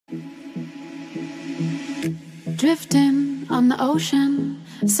drifting on the ocean.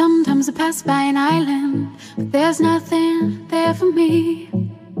 Sometimes I pass by an island, but there's nothing there for me.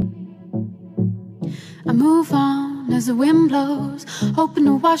 I move on as the wind blows, hoping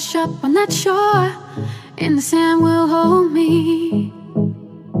to wash up on that shore, and the sand will hold me.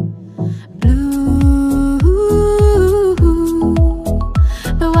 Blue,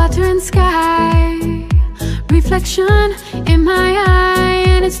 the water and sky, reflection in my eye,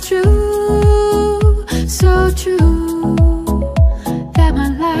 and it's true, so true, that my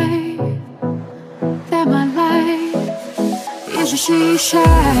life is a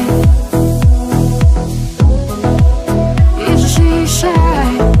seaside.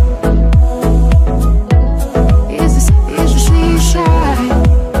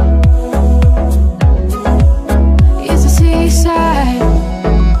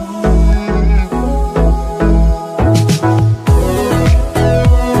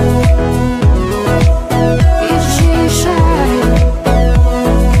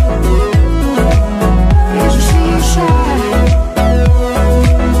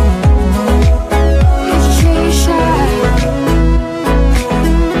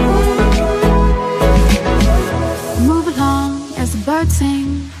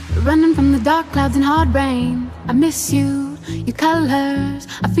 Running from the dark clouds and hard rain. I miss you, your colors.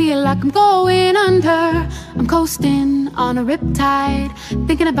 I feel like I'm going under. I'm coasting on a riptide,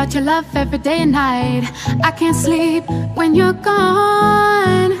 thinking about your love every day and night. I can't sleep when you're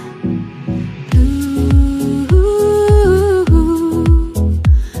gone. Blue,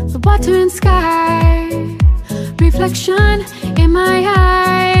 the water and sky, reflection in my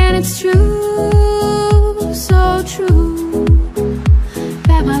eye, and it's true, so true,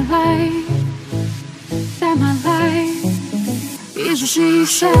 that my life is a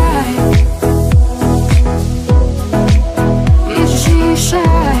seaside, is a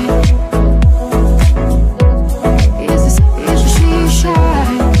seaside, is a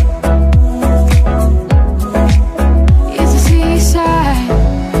seaside, is a seaside.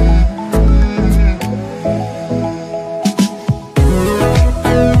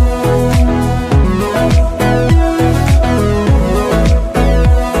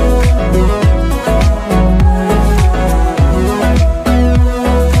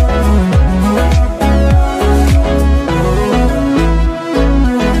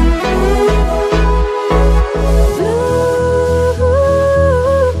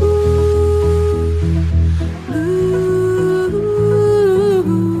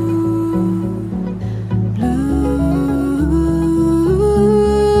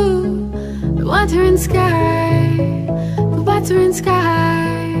 Water and sky, the water and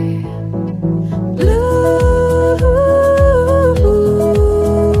sky, blue, blue,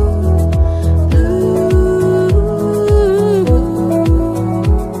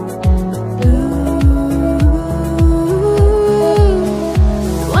 blue.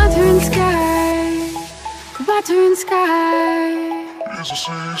 Water and sky, the water and sky is a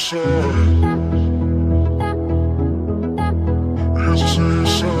seaside, is a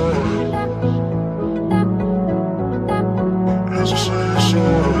seaside. Is a seaside, is a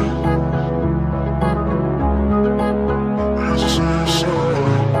seaside.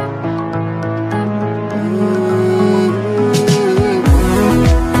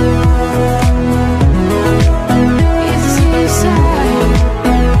 Is a seaside,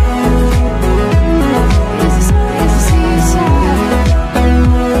 is a seaside,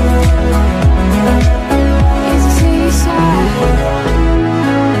 is a seaside.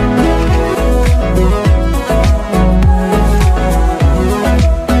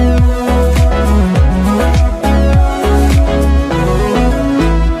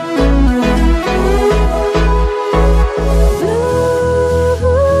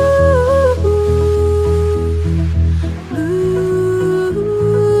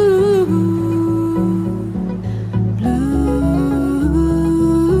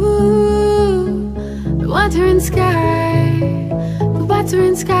 Water and sky, the water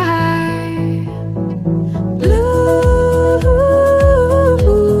and sky, blue, blue,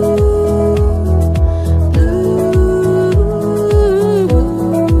 blue.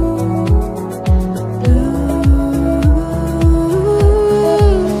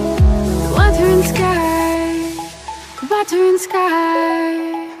 Water and sky, the water and sky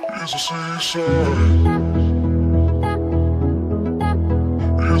is a seaside,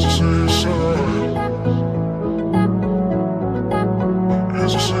 is a seaside.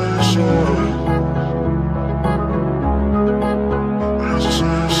 Is a